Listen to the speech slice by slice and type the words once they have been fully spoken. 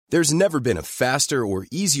There's never been a faster or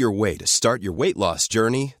easier way to start your weight loss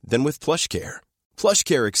journey than with PlushCare.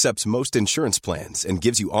 PlushCare accepts most insurance plans and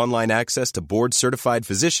gives you online access to board-certified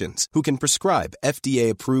physicians who can prescribe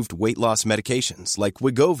FDA-approved weight loss medications like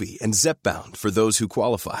Wegovy and Zepbound for those who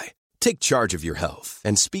qualify. Take charge of your health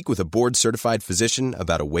and speak with a board-certified physician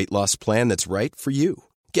about a weight loss plan that's right for you.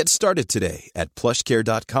 Get started today at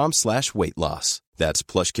plushcare.com/weight loss. That's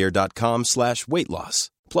plushcare.com/weight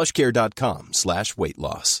loss. plushcare.com/weight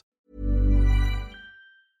loss.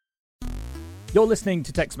 You're listening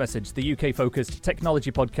to Text Message, the UK-focused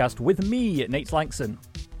technology podcast with me, Nate Lankson.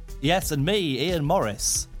 Yes, and me, Ian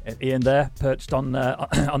Morris. Ian there, perched on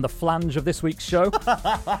the flange of this week's show.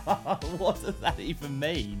 What does that even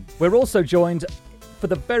mean? We're also joined for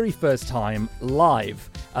the very first time live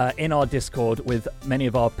in our Discord with many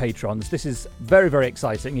of our patrons. This is very, very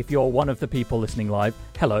exciting. If you're one of the people listening live,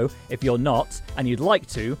 hello. If you're not and you'd like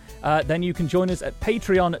to, then you can join us at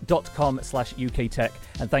patreon.com/UKTech.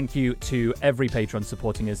 And thank you to every patron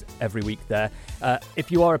supporting us every week there. If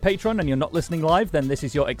you are a patron and you're not listening live, then this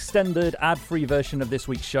is your extended ad-free version of this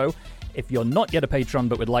week's show. If you're not yet a patron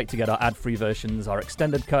but would like to get our ad-free versions, our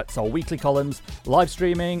extended cuts, our weekly columns, live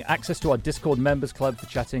streaming, access to our Discord members club for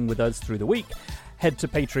chatting with us through the week, head to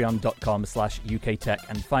patreon.com/UKTech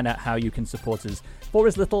and find out how you can support us for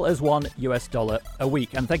as little as $1 a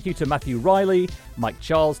week. And thank you to Matthew Riley, Mike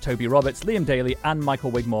Charles, Toby Roberts, Liam Daly, and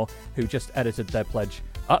Michael Wigmore, who just edited their pledge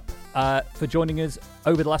up, for joining us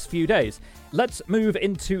over the last few days. Let's move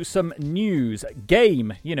into some news.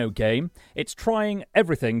 Game, Game. It's trying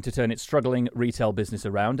everything to turn its struggling retail business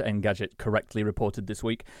around, Engadget correctly reported this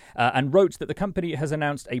week, and wrote that the company has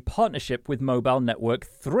announced a partnership with Mobile Network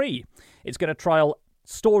 3. It's going to trial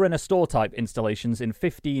store-in-a-store type installations in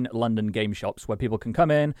 15 London game shops where people can come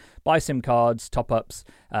in, buy SIM cards, top-ups,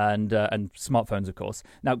 and smartphones, of course.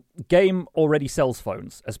 Now, Game already sells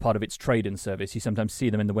phones as part of its trade-in service. You sometimes see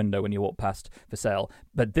them in the window when you walk past for sale.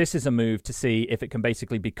 But this is a move to see if it can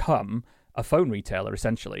basically become a phone retailer,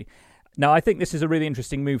 essentially. Now, I think this is a really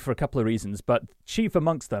interesting move for a couple of reasons, but chief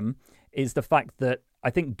amongst them is the fact that I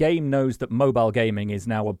think Game knows that mobile gaming is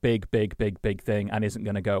now a big thing and isn't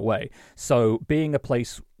going to go away. So being a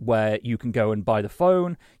place where you can go and buy the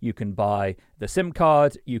phone, you can buy the SIM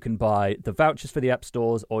card, you can buy the vouchers for the app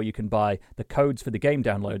stores, or you can buy the codes for the game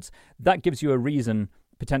downloads, that gives you a reason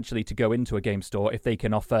potentially to go into a game store if they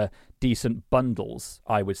can offer decent bundles,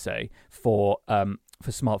 I would say, for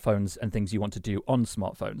smartphones and things you want to do on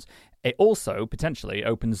smartphones. It also potentially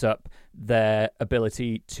opens up their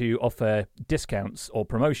ability to offer discounts or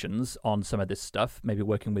promotions on some of this stuff, maybe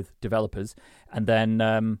working with developers, and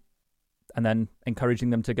then encouraging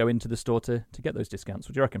them to go into the store to get those discounts.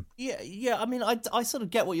 What do you reckon? Yeah. I mean, I sort of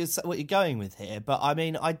get what you're going with here, but I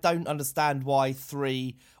mean, I don't understand why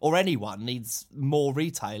 3 or anyone needs more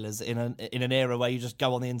retailers in an era where you just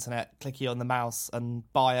go on the internet, click on the mouse,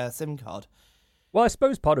 and buy a SIM card. Well, I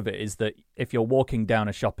suppose part of it is that if you're walking down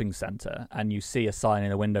a shopping centre and you see a sign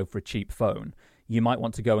in a window for a cheap phone, you might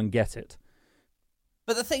want to go and get it.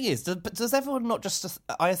 But the thing is, does everyone not just...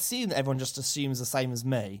 I assume that everyone just assumes the same as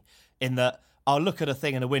me, in that I'll look at a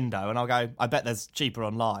thing in a window and I'll go, I bet there's cheaper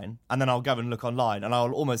online, and then I'll go and look online and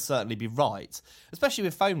I'll almost certainly be right, especially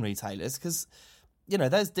with phone retailers, because,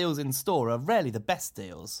 those deals in store are rarely the best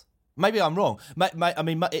deals. Maybe I'm wrong. I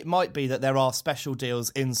mean, it might be that there are special deals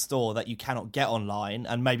in store that you cannot get online,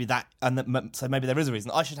 and so maybe there is a reason.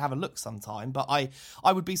 I should have a look sometime, but I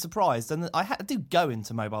would be surprised. And I do go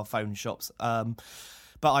into mobile phone shops,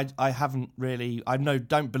 but I haven't really.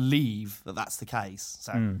 Don't believe that that's the case.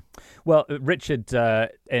 So, Well, Richard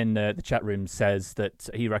in the chat room says that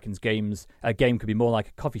he reckons a game could be more like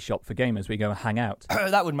a coffee shop for gamers where you go and hang out.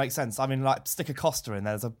 That would make sense. I mean, like, stick a Costa in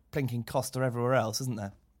there. There's a blinking Costa everywhere else, isn't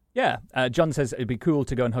there? Yeah, John says it'd be cool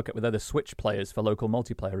to go and hook up with other Switch players for local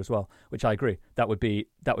multiplayer as well, which I agree. That would be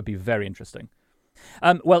very interesting.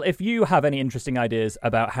 Well, if you have any interesting ideas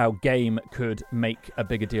about how Game could make a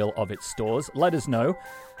bigger deal of its stores, let us know.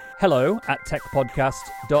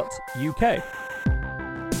 hello@techpodcast.uk.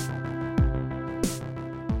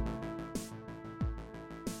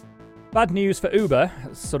 Bad news for Uber,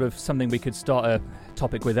 sort of something we could start a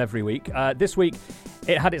topic with every week. This week,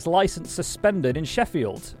 it had its license suspended in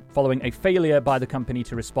Sheffield following a failure by the company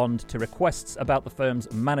to respond to requests about the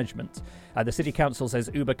firm's management. The City Council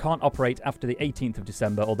says Uber can't operate after the 18th of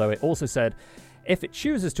December, although it also said if it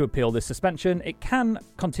chooses to appeal this suspension, it can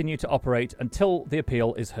continue to operate until the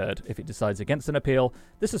appeal is heard. If it decides against an appeal,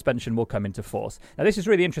 the suspension will come into force. Now, this is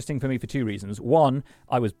really interesting for me for two reasons. One,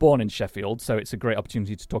 I was born in Sheffield, so it's a great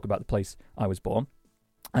opportunity to talk about the place I was born.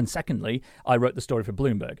 And secondly, I wrote the story for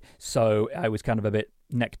Bloomberg, so I was kind of a bit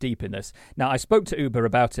neck deep in this. Now, I spoke to Uber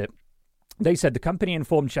about it. They said the company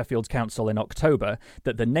informed Sheffield's council in October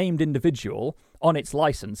that the named individual on its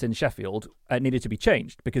license in Sheffield needed to be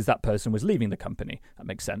changed because that person was leaving the company. That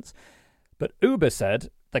makes sense. But Uber said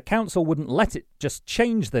the council wouldn't let it just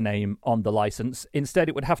change the name on the license. Instead,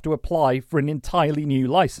 it would have to apply for an entirely new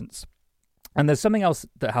license. And there's something else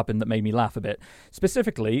that happened that made me laugh a bit.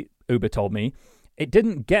 Specifically, Uber told me, it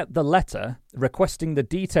didn't get the letter requesting the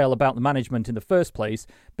detail about the management in the first place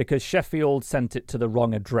because Sheffield sent it to the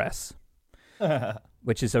wrong address,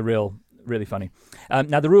 which is really funny.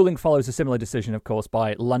 Now, the ruling follows a similar decision, of course,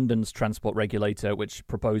 by London's transport regulator, which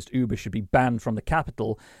proposed Uber should be banned from the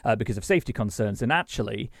capital because of safety concerns. And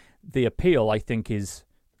actually, the appeal, I think, is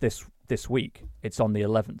this week. It's on the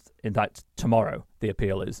 11th. In fact, tomorrow the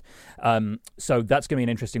appeal is. So that's going to be an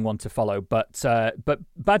interesting one to follow. But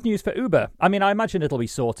bad news for Uber. I mean, I imagine it'll be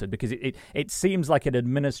sorted because it seems like an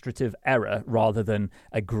administrative error rather than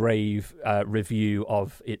a grave review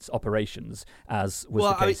of its operations, as was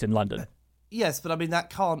the case in London. Yes, but I mean, that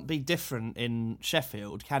can't be different in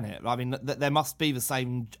Sheffield, can it? I mean, there must be the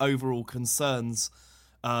same overall concerns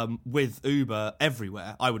with Uber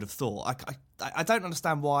everywhere, I would have thought. I don't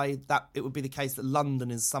understand why that it would be the case that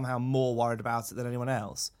London is somehow more worried about it than anyone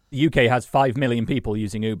else. The UK has 5 million people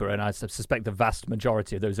using Uber, and I suspect the vast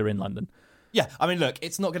majority of those are in London. Yeah, I mean, look,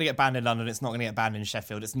 it's not going to get banned in London. It's not going to get banned in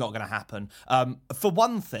Sheffield. It's not going to happen. For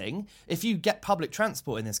one thing, if you get public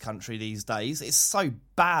transport in this country these days, it's so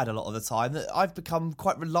bad a lot of the time that I've become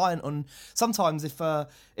quite reliant on. Sometimes if a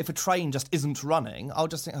train just isn't running, I'll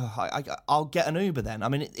just think, I'll get an Uber then. I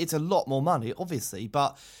mean, it's a lot more money, obviously,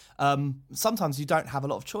 but sometimes you don't have a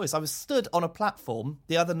lot of choice. I was stood on a platform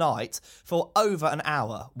the other night for over an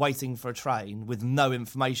hour waiting for a train with no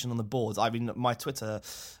information on the boards. I mean, my Twitter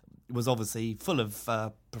was obviously full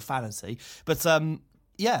of profanity, but and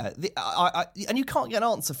you can't get an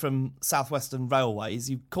answer from South Western Railways.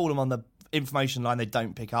 You call them on the information line, they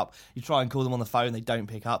don't pick up. You try and call them on the phone, they don't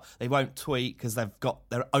pick up. They won't tweet because they're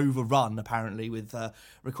overrun apparently with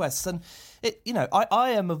requests. And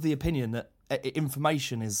I am of the opinion that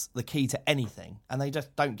information is the key to anything, and they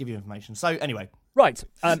just don't give you information. So anyway, right.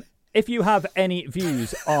 If you have any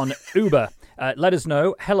views on Uber, let us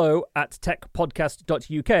know.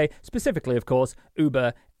 hello@techpodcast.uk, specifically, of course,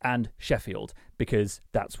 Uber and Sheffield, because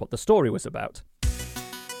that's what the story was about.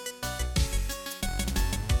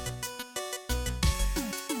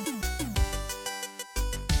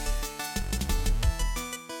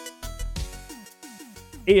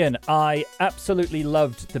 Ian, I absolutely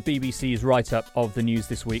loved the BBC's write-up of the news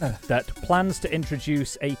this week that plans to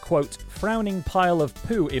introduce a, quote, frowning pile of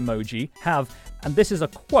poo emoji have, and this is a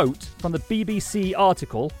quote from the BBC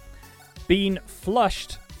article, been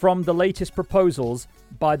flushed from the latest proposals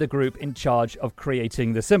by the group in charge of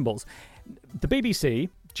creating the symbols. The BBC,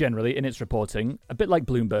 generally, in its reporting, a bit like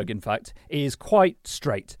Bloomberg, in fact, is quite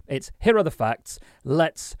straight. It's, here are the facts,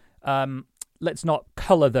 let's not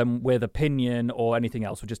colour them with opinion or anything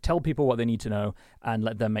else. We'll just tell people what they need to know and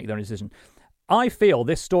let them make their own decision. I feel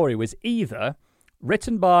this story was either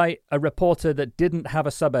written by a reporter that didn't have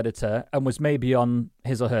a sub-editor and was maybe on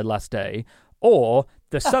his or her last day, or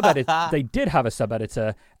the sub-editor, they did have a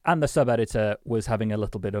sub-editor and the sub-editor was having a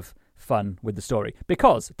little bit of fun with the story.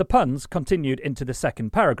 Because the puns continued into the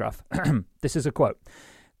second paragraph. This is a quote.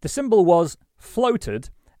 The symbol was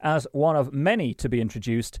floated as one of many to be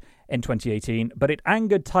introduced in 2018, but it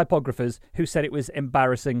angered typographers who said it was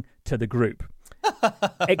embarrassing to the group.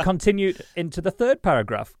 It continued into the third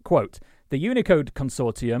paragraph, quote, the Unicode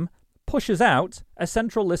Consortium pushes out a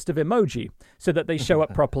central list of emoji so that they show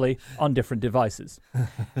up properly on different devices.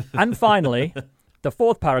 And finally, the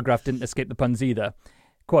fourth paragraph didn't escape the puns either.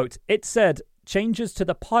 Quote, it said changes to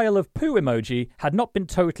the pile of poo emoji had not been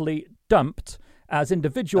totally dumped, as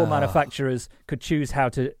individual manufacturers could choose how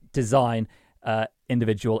to design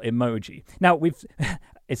individual emoji. Now,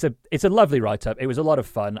 it's a lovely write-up. It was a lot of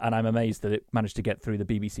fun, and I'm amazed that it managed to get through the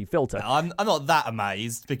BBC filter. No, I'm not that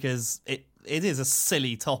amazed because it is a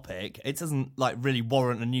silly topic. It doesn't really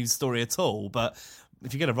warrant a news story at all, but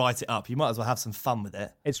if you're going to write it up, you might as well have some fun with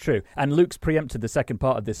it. It's true. And Luke's preempted the second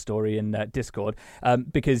part of this story in Discord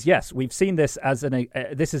because, yes, we've seen this as there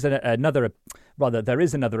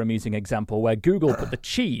is another amusing example where Google put the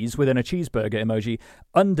cheese within a cheeseburger emoji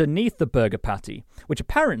underneath the burger patty, which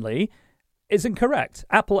apparently is incorrect.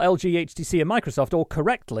 Apple, LG, HTC, and Microsoft all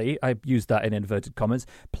correctly, I used that in inverted commas,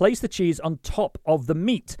 place the cheese on top of the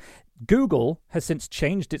meat. Google has since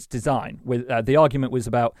changed its design. With the argument was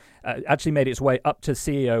about actually made its way up to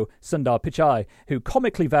CEO Sundar Pichai, who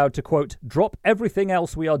comically vowed to, quote, drop everything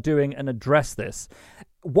else we are doing and address this.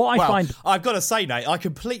 what I find... I've got to say, Nate, I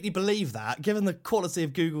completely believe that. Given the quality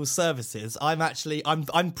of Google's services,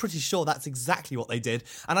 I'm pretty sure that's exactly what they did,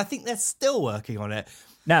 and I think they're still working on it.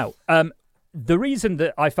 Now, the reason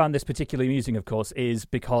that I found this particularly amusing, of course, is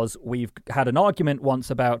because we've had an argument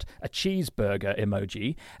once about a cheeseburger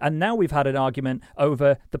emoji, and now we've had an argument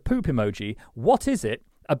over the poop emoji. What is it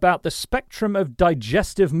about the spectrum of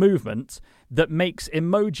digestive movement that makes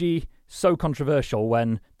emoji so controversial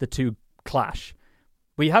when the two clash?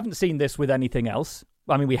 We haven't seen this with anything else.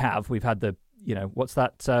 I mean, we have. We've had the, what's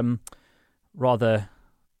that rather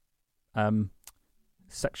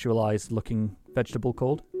sexualized looking vegetable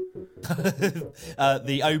called?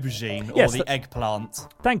 The aubergine, yes, or the eggplant.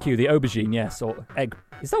 Thank you, the aubergine, yes, or egg.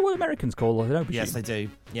 Is that what Americans call an aubergine? Yes, they do.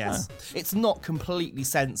 Yes. Oh. It's not completely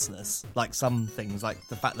senseless, like some things, like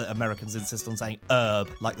the fact that Americans insist on saying herb,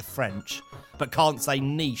 like the French, but can't say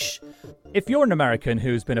niche. If you're an American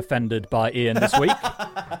who's been offended by Ian this week,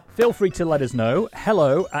 feel free to let us know.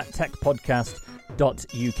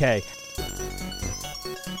 hello@techpodcast.uk.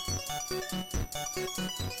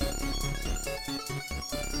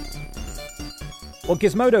 Well,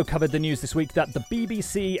 Gizmodo covered the news this week that the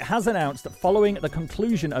BBC has announced that following the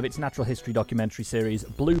conclusion of its natural history documentary series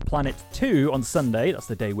Blue Planet 2 on Sunday, that's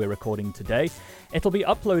the day we're recording today, it'll be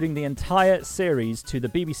uploading the entire series to the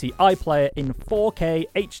BBC iPlayer in 4K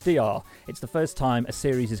HDR. It's the first time a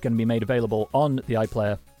series is going to be made available on the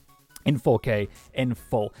iPlayer in 4K in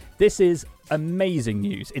full. This is amazing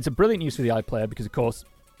news. It's a brilliant news for the iPlayer because, of course,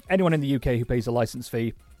 anyone in the UK who pays a license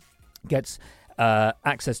fee gets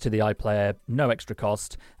access to the iPlayer, no extra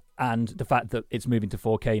cost, and the fact that it's moving to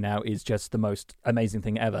 4K now is just the most amazing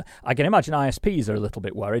thing ever. I can imagine ISPs are a little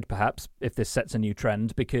bit worried, perhaps, if this sets a new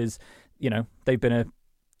trend, because, they've been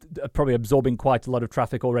probably absorbing quite a lot of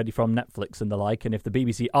traffic already from Netflix and the like, and if the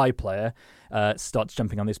BBC iPlayer starts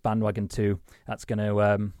jumping on this bandwagon too, that's going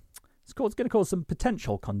to... It's going to cause some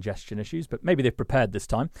potential congestion issues, but maybe they've prepared this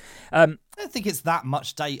time. I don't think it's that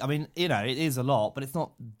much data. I mean, it is a lot, but it's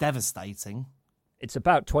not devastating. It's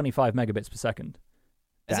about 25 megabits per second.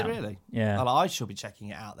 Is it really? Yeah. Well, I should be checking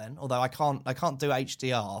it out then. Although I can't do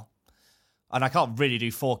HDR, and I can't really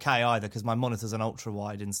do 4K either because my monitor's an ultra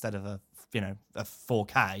wide instead of a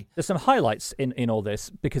 4K. There's some highlights in all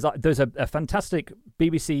this because there's a fantastic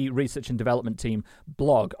BBC Research and Development Team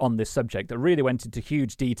blog on this subject that really went into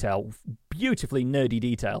huge detail, beautifully nerdy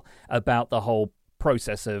detail about the whole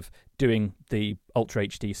process of doing the Ultra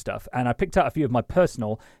HD stuff. And I picked out a few of my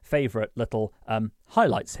personal favourite little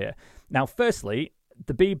highlights here. Now, firstly,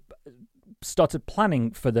 the Beeb started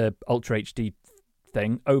planning for the Ultra HD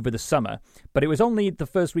thing over the summer, but it was only the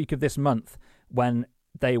first week of this month when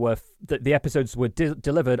the episodes were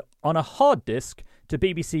delivered on a hard disk to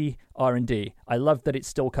BBC R&D. I love that it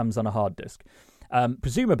still comes on a hard disk.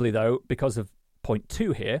 Presumably, though, because of point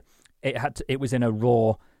 2 here, it was in a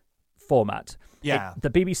raw format. Yeah. The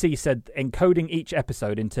BBC said encoding each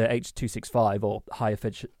episode into H.265 or high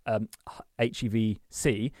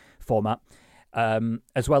HEVC format,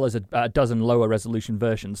 as well as a dozen lower resolution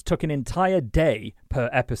versions, took an entire day per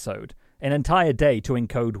episode. An entire day to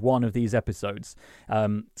encode one of these episodes.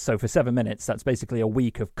 So for 7 minutes, that's basically a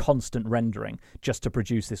week of constant rendering just to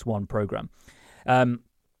produce this one program.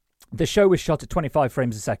 The show was shot at 25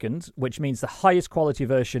 frames a second, which means the highest quality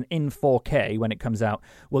version in 4K when it comes out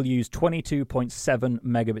will use 22.7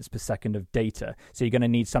 megabits per second of data. So you're going to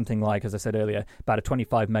need something like, as I said earlier, about a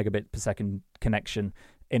 25 megabit per second connection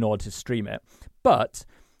in order to stream it. But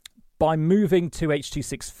by moving to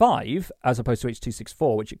H.265 as opposed to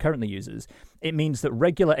H.264, which it currently uses, it means that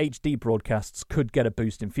regular HD broadcasts could get a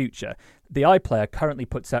boost in future. The iPlayer currently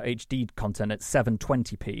puts out HD content at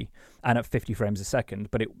 720p and at 50 frames a second,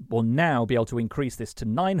 but it will now be able to increase this to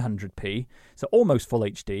 900p, so almost full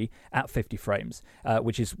HD at 50 frames,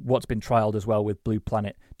 which is what's been trialled as well with Blue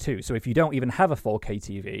Planet 2. So if you don't even have a 4K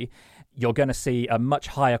TV, you're going to see a much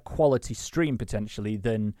higher quality stream potentially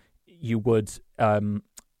than you would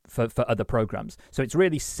for other programs. So it's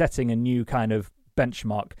really setting a new kind of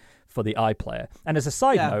benchmark for the iPlayer. And as a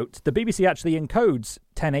side note, the BBC actually encodes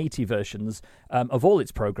 1080 versions of all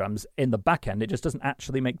its programs in the back end. It just doesn't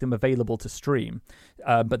actually make them available to stream.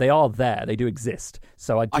 But they are there. They do exist.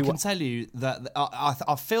 So I can tell you that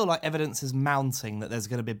I feel like evidence is mounting that there's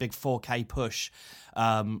going to be a big 4K push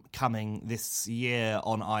coming this year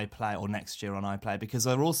on iPlayer or next year on iPlayer, because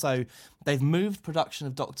they've moved production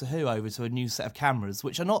of Doctor Who over to a new set of cameras,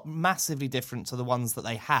 which are not massively different to the ones that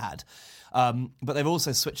they had. But they're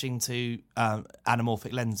also switching to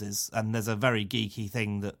anamorphic lenses, and there's a very geeky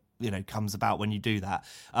thing that comes about when you do that.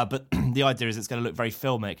 But the idea is it's going to look very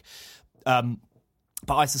filmic.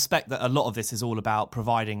 But I suspect that a lot of this is all about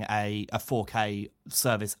providing a 4K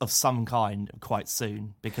service of some kind quite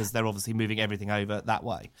soon, because they're obviously moving everything over that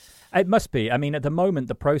way. It must be. I mean, at the moment,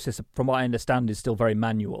 the process, from what I understand, is still very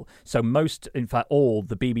manual. So most, in fact, all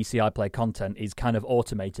the BBC iPlayer content is kind of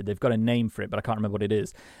automated. They've got a name for it, but I can't remember what it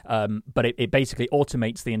is. But it basically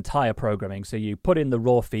automates the entire programming. So you put in the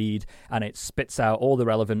raw feed, and it spits out all the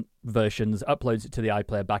relevant versions, uploads it to the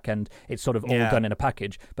iPlayer backend. It's sort of all done in a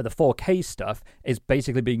package. But the 4K stuff is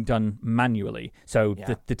basically being done manually. So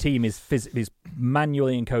the team is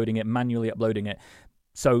manually encoding it, manually uploading it.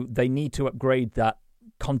 So they need to upgrade that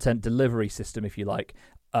content delivery system, if you like,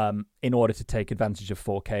 in order to take advantage of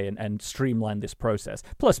 4K and streamline this process.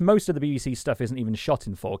 Plus, most of the BBC stuff isn't even shot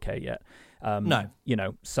in 4K yet. No,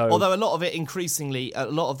 so although a lot of it, increasingly, a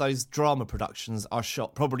lot of those drama productions are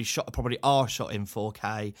probably are shot in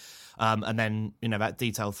 4K, and then that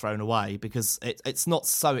detail thrown away because it's not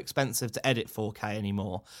so expensive to edit 4K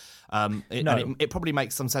anymore. It probably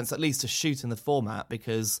makes some sense, at least, to shoot in the format,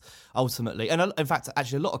 because ultimately, and in fact,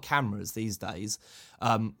 actually, a lot of cameras these days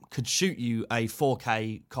could shoot you a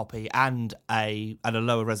 4K copy and a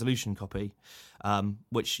lower resolution copy,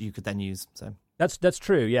 which you could then use. So that's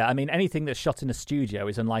true. Yeah, I mean, anything that's shot in a studio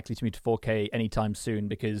is unlikely to move to 4K anytime soon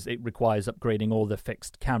because it requires upgrading all the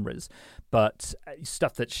fixed cameras. But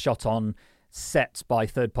stuff that's shot on sets by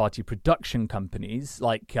third-party production companies,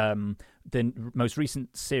 like the most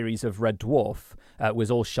recent series of Red Dwarf, was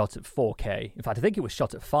all shot at 4K. In fact, I think it was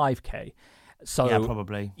shot at 5K. So yeah,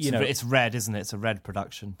 probably. It's Red, isn't it? It's a Red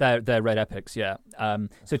production. They're Red Epics, yeah.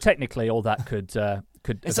 So technically, all that could.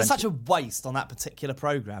 It's such a waste on that particular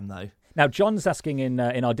program, though. Now, John's asking in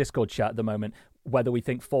our Discord chat at the moment whether we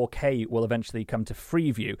think 4K will eventually come to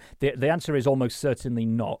Freeview. The answer is almost certainly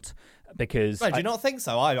not, because do you not think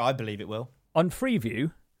so? I believe it will. On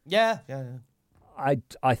Freeview, yeah.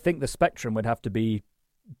 I think the spectrum would have to be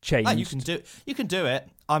changed. You can do it.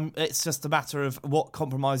 It's just a matter of what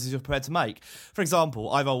compromises you're prepared to make. For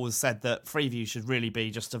example, I've always said that Freeview should really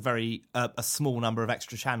be just a small number of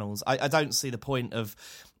extra channels. I don't see the point of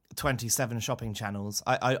 27 shopping channels.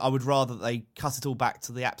 I would rather they cut it all back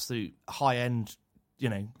to the absolute high end,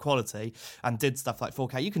 quality, and did stuff like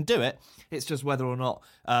 4K. You can do it. It's just whether or not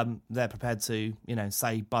they're prepared to,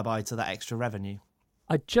 say bye-bye to that extra revenue.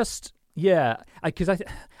 Because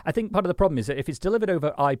I think part of the problem is that if it's delivered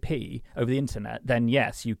over IP, over the internet, then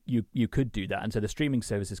yes, you could do that, and so the streaming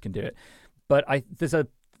services can do it. But there's a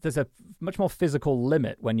much more physical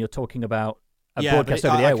limit when you're talking about a broadcast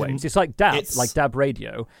over the airwaves. It's like DAB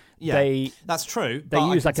radio. Yeah, that's true. They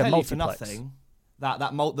use like a multiplex. For nothing, that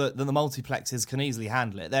the multiplexes can easily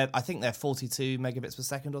handle it. I think they're 42 megabits per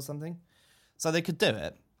second or something, so they could do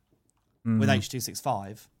it with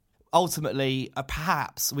H.265. Ultimately,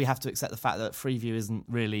 perhaps we have to accept the fact that Freeview isn't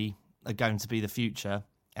really going to be the future,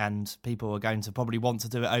 and people are going to probably want to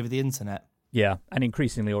do it over the internet. Yeah, and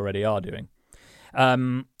increasingly already are doing.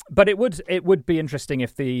 But it would be interesting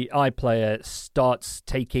if the iPlayer starts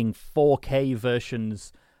taking 4K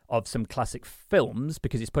versions of some classic films,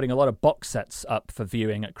 because it's putting a lot of box sets up for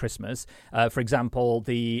viewing at Christmas. For example,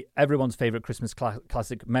 everyone's favourite Christmas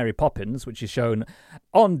classic Mary Poppins, which is shown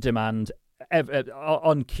on demand,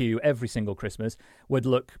 on cue every single Christmas, would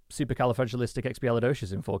look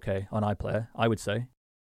supercalifragilisticexpialidocious in 4K on iPlayer, I would say.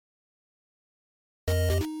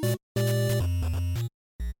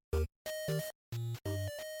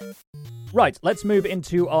 Right, let's move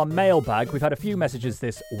into our mailbag. We've had a few messages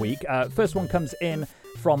this week. First one comes in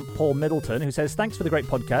from Paul Middleton, who says, thanks for the great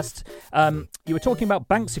podcast. You were talking about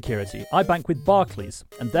bank security. I bank with Barclays,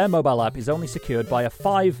 and their mobile app is only secured by a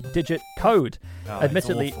 5-digit code.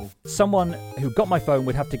 Admittedly, someone who got my phone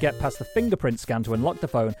would have to get past the fingerprint scan to unlock the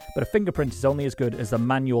phone, but a fingerprint is only as good as the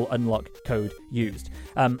manual unlock code used.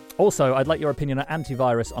 Also, I'd like your opinion on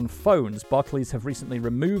antivirus on phones. Barclays have recently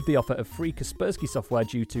removed the offer of free Kaspersky software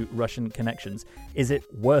due to Russian connections. Is it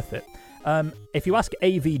worth it? If you ask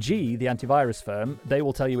AVG, the antivirus firm, they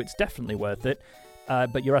will tell you it's definitely worth it.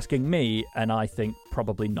 But you're asking me, and I think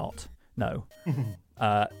probably not. No.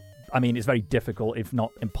 I mean, it's very difficult, if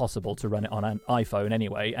not impossible, to run it on an iPhone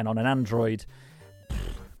anyway. And on an Android,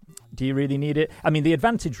 do you really need it? I mean, the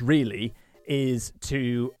advantage really is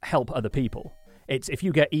to help other people. It's if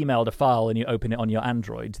you get emailed a file and you open it on your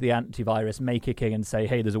Android, the antivirus may kick in and say,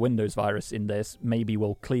 hey, there's a Windows virus in this, maybe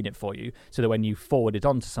we'll clean it for you, so that when you forward it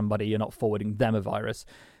on to somebody, you're not forwarding them a virus.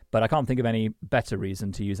 But I can't think of any better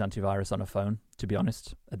reason to use antivirus on a phone, to be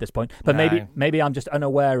honest, at this point. But maybe I'm just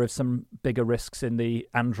unaware of some bigger risks in the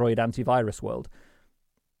Android antivirus world.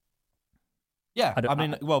 Yeah, I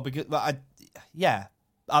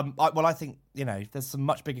think, there's some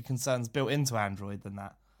much bigger concerns built into Android than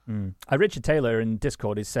that. Richard Taylor in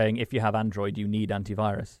Discord is saying if you have Android, you need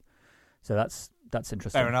antivirus. So that's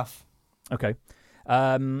interesting. Fair enough. Okay.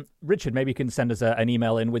 Richard, maybe you can send us an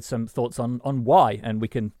email in with some thoughts on why, and we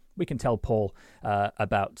can tell Paul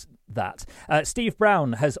about that. Steve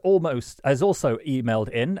Brown has also emailed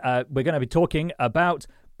in. We're going to be talking about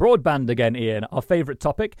broadband again, Ian, our favourite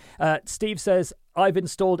topic. Steve says, I've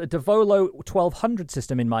installed a Devolo 1200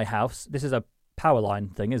 system in my house. This is a power line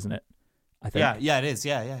thing, isn't it? I think. Yeah, it is.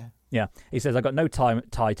 Yeah. Yeah, he says, I got no tie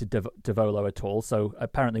to Devolo at all, so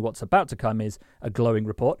apparently what's about to come is a glowing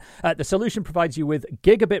report. The solution provides you with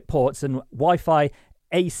gigabit ports and Wi-Fi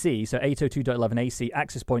AC, so 802.11 AC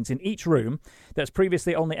access points in each room that's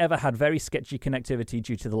previously only ever had very sketchy connectivity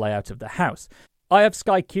due to the layout of the house. I have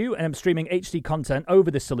Sky Q and am streaming HD content over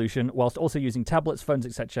this solution whilst also using tablets, phones,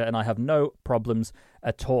 etc., and I have no problems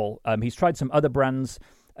at all. He's tried some other brands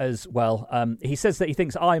as well. He says that he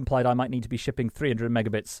thinks I implied I might need to be shipping 300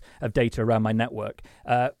 megabits of data around my network,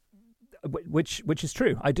 which is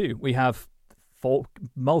true. I do. We have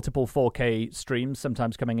multiple 4K streams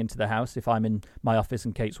sometimes coming into the house if I'm in my office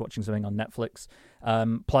and Kate's watching something on Netflix.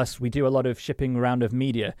 Plus, we do a lot of shipping around of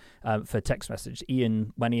media for text message.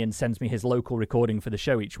 When Ian sends me his local recording for the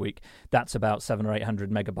show each week, that's about 700 or 800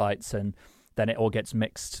 megabytes, and then it all gets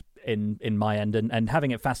mixed in my end. And having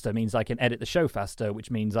it faster means I can edit the show faster, which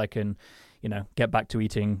means I can, get back to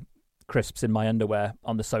eating crisps in my underwear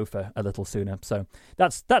on the sofa a little sooner. So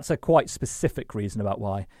that's a quite specific reason about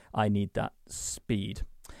why I need that speed.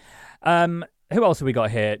 Who else have we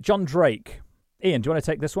got here? John Drake. Ian, do you want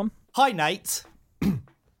to take this one? Hi, Nate.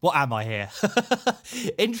 What am I here?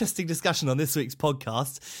 Interesting discussion on this week's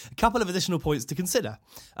podcast. A couple of additional points to consider.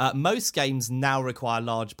 Most games now require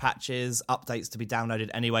large patches, updates to be downloaded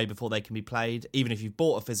anyway before they can be played, even if you've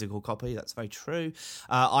bought a physical copy. That's very true.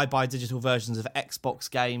 I buy digital versions of Xbox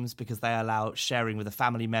games because they allow sharing with a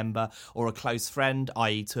family member or a close friend,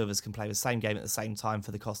 i.e. two of us can play the same game at the same time for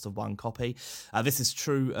the cost of one copy. This is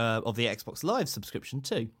true of the Xbox Live subscription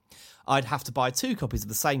too. I'd have to buy 2 copies of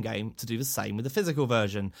the same game to do the same with the physical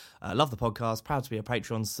version. Love the podcast. Proud to be a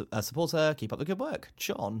Patreon supporter. Keep up the good work.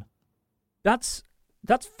 John. That's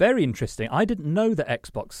very interesting. I didn't know that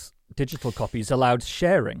Xbox digital copies allowed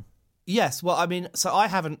sharing. Yes, well, I mean, so I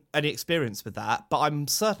haven't any experience with that, but I'm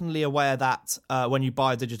certainly aware that when you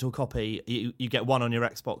buy a digital copy, you get one on your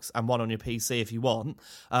Xbox and one on your PC if you want.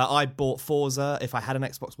 I bought Forza. If I had an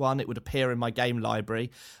Xbox One, it would appear in my game library.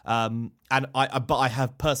 But I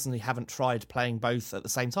haven't tried playing both at the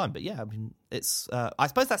same time. But yeah, I mean, it's. I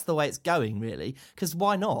suppose that's the way it's going, really. Because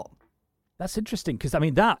why not? That's interesting. Because I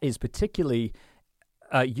mean, that is particularly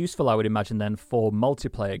useful, I would imagine, then for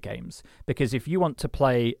multiplayer games. Because if you want to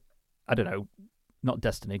play, I don't know, not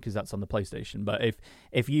Destiny because that's on the PlayStation, but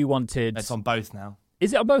if you wanted... It's on both now.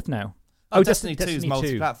 Is it on both now? Oh, Destiny 2 is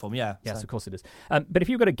multi-platform, yeah. Yes, so. Of course it is. But if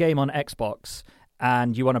you've got a game on Xbox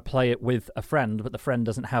and you want to play it with a friend, but the friend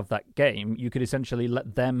doesn't have that game, you could essentially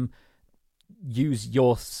let them use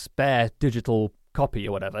your spare digital copy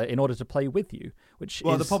or whatever in order to play with you,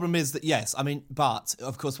 the problem is that, yes, I mean, but,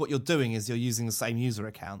 of course, what you're doing is you're using the same user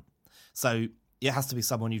account. So it has to be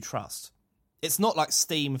someone you trust. It's not like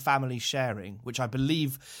Steam family sharing, which I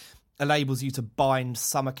believe enables you to bind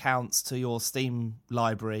some accounts to your Steam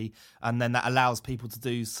library, and then that allows people to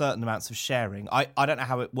do certain amounts of sharing. I don't know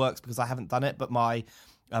how it works because I haven't done it, but my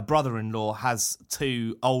brother-in-law has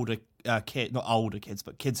 2 older kids, not older kids,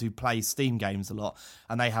 but kids who play Steam games a lot,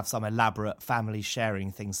 and they have some elaborate family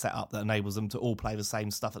sharing thing set up that enables them to all play the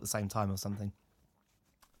same stuff at the same time or something.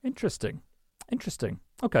 Interesting.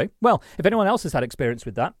 Okay. Well, if anyone else has had experience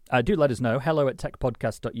with that, do let us know.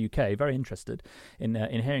 hello@techpodcast.uk. Very interested in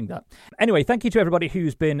hearing that. Anyway, thank you to everybody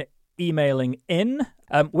who's been emailing in.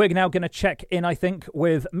 We're now going to check in, I think,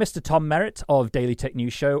 with Mr. Tom Merritt of Daily Tech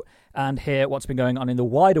News Show and hear what's been going on in the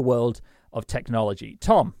wider world of technology.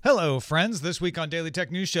 Tom. Hello, friends. This week on Daily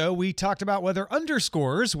Tech News Show, we talked about whether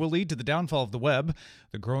underscores will lead to the downfall of the web,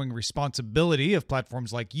 the growing responsibility of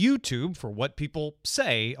platforms like YouTube for what people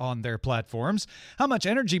say on their platforms, how much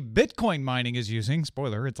energy Bitcoin mining is using,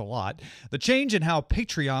 spoiler, it's a lot, the change in how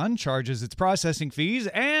Patreon charges its processing fees,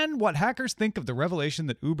 and what hackers think of the revelation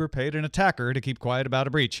that Uber paid an attacker to keep quiet about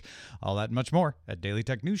a breach. All that and much more at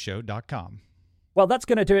dailytechnewsshow.com. Well, that's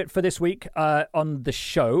going to do it for this week on the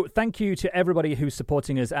show. Thank you to everybody who's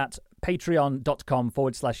supporting us at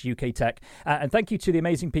patreon.com/UK Tech. And thank you to the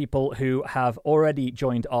amazing people who have already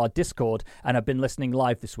joined our Discord and have been listening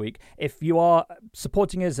live this week. If you are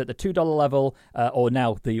supporting us at the $2 level or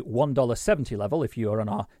now the $1.70 level, if you are on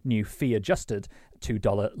our new fee-adjusted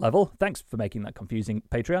 $2 level, thanks for making that confusing,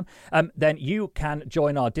 Patreon, then you can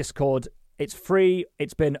join our Discord It's free.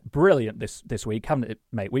 It's been brilliant this week, haven't it,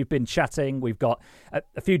 mate? We've been chatting. We've got a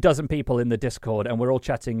few dozen people in the Discord, and we're all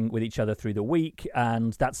chatting with each other through the week,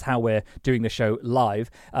 and that's how we're doing the show live.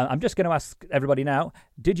 I'm just going to ask everybody now,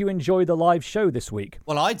 did you enjoy the live show this week?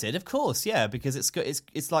 Well, I did, of course, yeah, because it's good.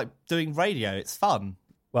 It's like doing radio. It's fun.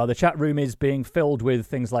 Well, the chat room is being filled with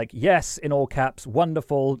things like yes in all caps,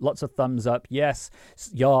 wonderful, lots of thumbs up, yes,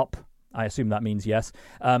 yarp. I assume that means yes.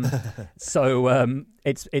 So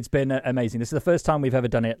it's been amazing. This is the first time we've ever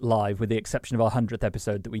done it live, with the exception of our 100th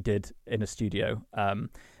episode that we did in a studio.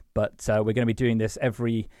 But we're going to be doing this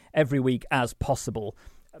every week as possible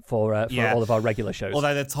for all of our regular shows.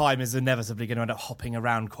 Although the time is inevitably going to end up hopping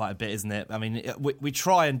around quite a bit, isn't it? I mean, we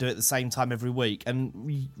try and do it at the same time every week,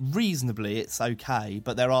 and reasonably it's okay,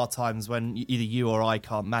 but there are times when either you or I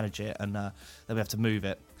can't manage it, and then we have to move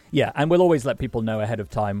it. Yeah, and we'll always let people know ahead of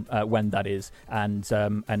time when that is, and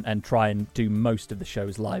try and do most of the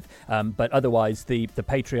shows live. But otherwise, the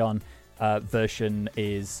Patreon version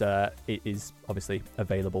is obviously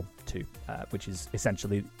available too, which is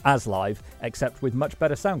essentially as live, except with much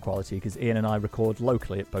better sound quality, because Ian and I record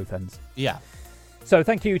locally at both ends. Yeah. So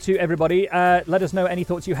thank you to everybody. Let us know any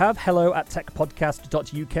thoughts you have.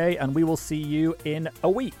 hello@techpodcast.uk, and we will see you in a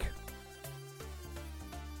week.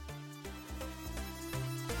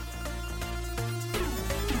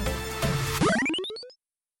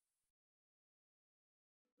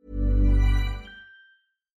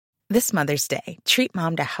 This Mother's Day, treat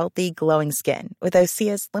mom to healthy, glowing skin with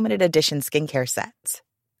Osea's limited edition skincare sets.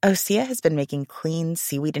 Osea has been making clean,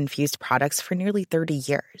 seaweed-infused products for nearly 30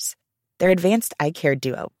 years. Their advanced eye care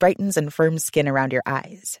duo brightens and firms skin around your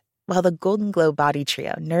eyes, while the Golden Glow Body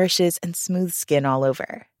Trio nourishes and smooths skin all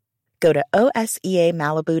over. Go to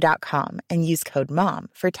OSEAMalibu.com and use code MOM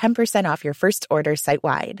for 10% off your first order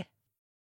site-wide.